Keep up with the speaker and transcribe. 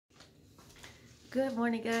Good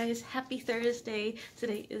morning, guys. Happy Thursday.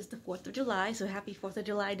 Today is the 4th of July, so happy 4th of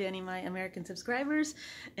July to any of my American subscribers,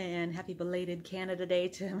 and happy belated Canada Day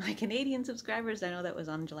to my Canadian subscribers. I know that was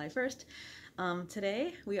on July 1st.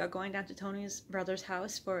 Today, we are going down to Tony's brother's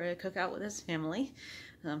house for a cookout with his family.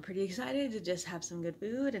 I'm pretty excited to just have some good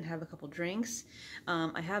food and have a couple drinks.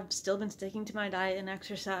 I have still been sticking to my diet and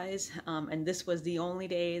exercise, and this was the only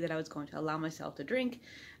day that I was going to allow myself to drink.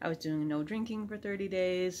 I was doing no drinking for 30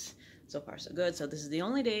 days. So far, so good. So this is the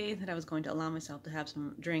only day that I was going to allow myself to have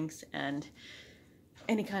some drinks and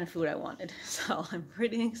any kind of food I wanted. So I'm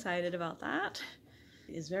pretty excited about that.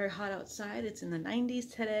 It is very hot outside. It's in the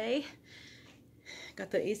 90s today.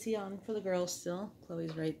 Got the AC on for the girls still.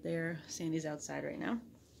 Chloe's right there. Sandy's outside right now.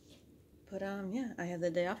 But yeah, I have the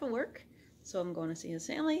day off of work, so I'm going to see his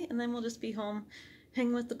family, and then we'll just be home,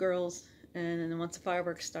 hang with the girls, and then once the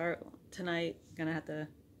fireworks start tonight, I'm gonna have to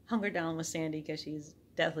hunker down with Sandy because she's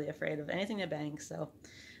deathly afraid of anything that bangs. So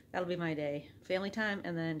that'll be my day. Family time,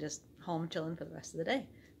 and then just home chilling for the rest of the day.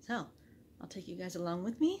 So I'll take you guys along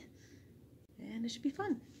with me, and it should be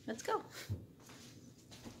fun. Let's go.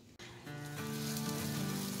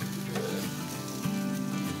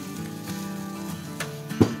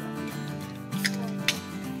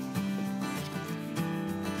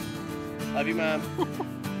 Love you, Mom.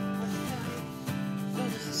 Oh,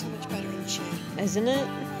 this is so much better in the shade. Isn't it?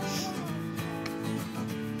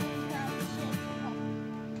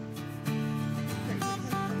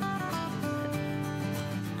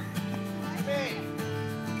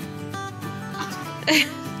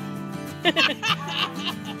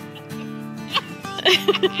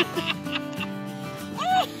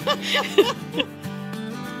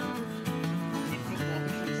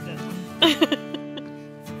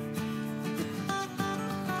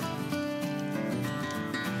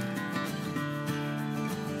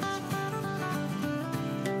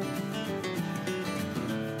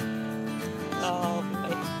 Oh,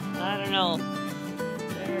 I don't know.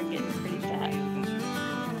 They're getting pretty fat.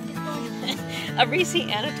 A Reese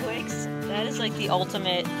and a Twix. That is like the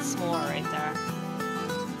ultimate s'more right there.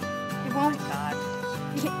 It won't. Oh my God.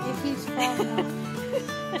 It keeps falling off.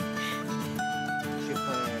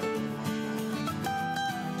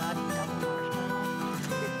 Not double marshmallow.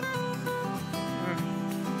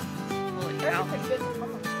 Holy cow. That's a good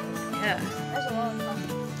one. Yeah. That's a lot of fun.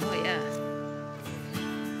 Oh yeah.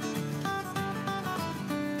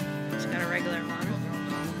 Just got a regular one.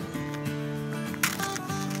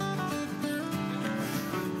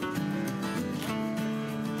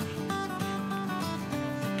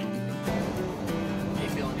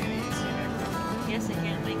 Yes, I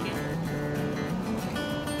can. Thank you.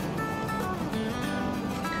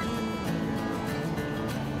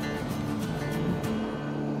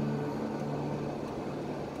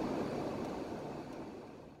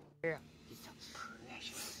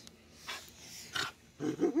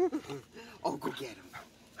 Oh, go get him.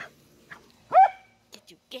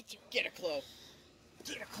 Get you. Get her, Chloe.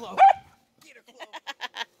 Get her, Chloe. Get her, Chloe.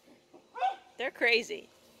 They're crazy.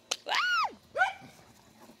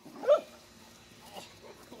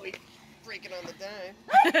 Chloe breaking on the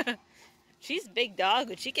dime. She's a big dog,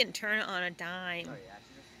 but she can turn it on a dime. Oh, yeah,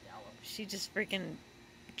 she just galloped. She just freaking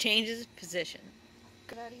changes position.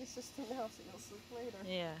 Get out of your system now so you'll sleep later.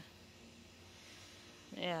 Yeah.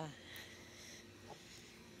 Yeah.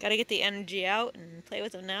 Gotta get the energy out and play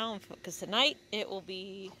with them now, because tonight it will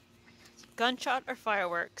be gunshot or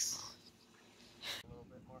fireworks. A little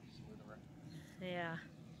bit more smoother. Yeah.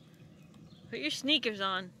 Put your sneakers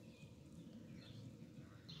on.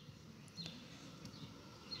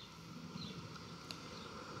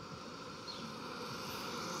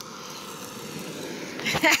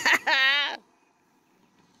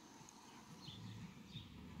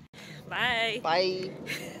 Bye. Bye.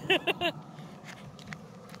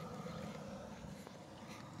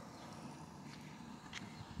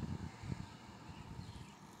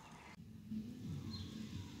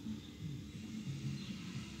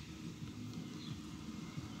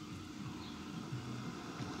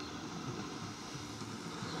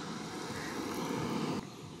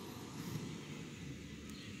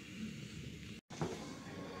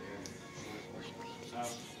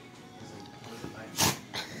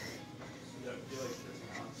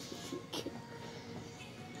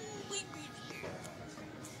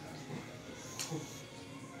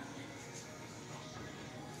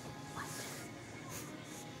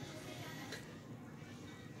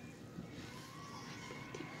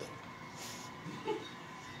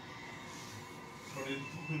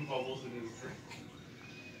 Bubbles in his drink.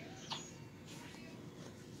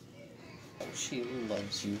 She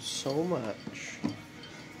loves you so much.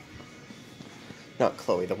 Not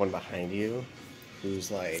Chloe, the one behind you.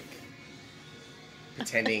 who's like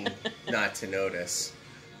pretending not to notice.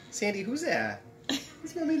 Sandy, who's that?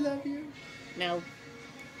 Does mommy love you? No.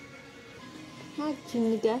 Much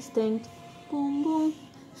in the gas tank. Boom, boom.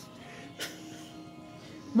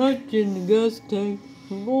 Much in the gas tank.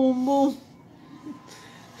 Boom, boom.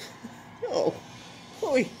 Oh,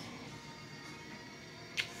 Chloe.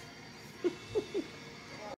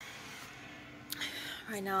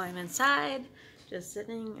 Right now I'm inside, just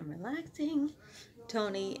sitting and relaxing.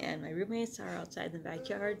 Tony and my roommates are outside in the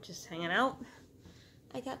backyard, just hanging out.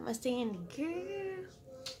 I got my Sandy girl.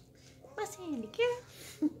 My Sandy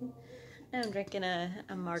girl. I'm drinking a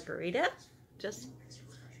margarita. Just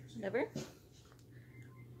whatever.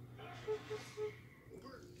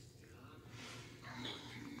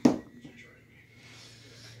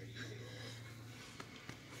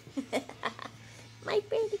 My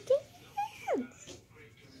baby kids.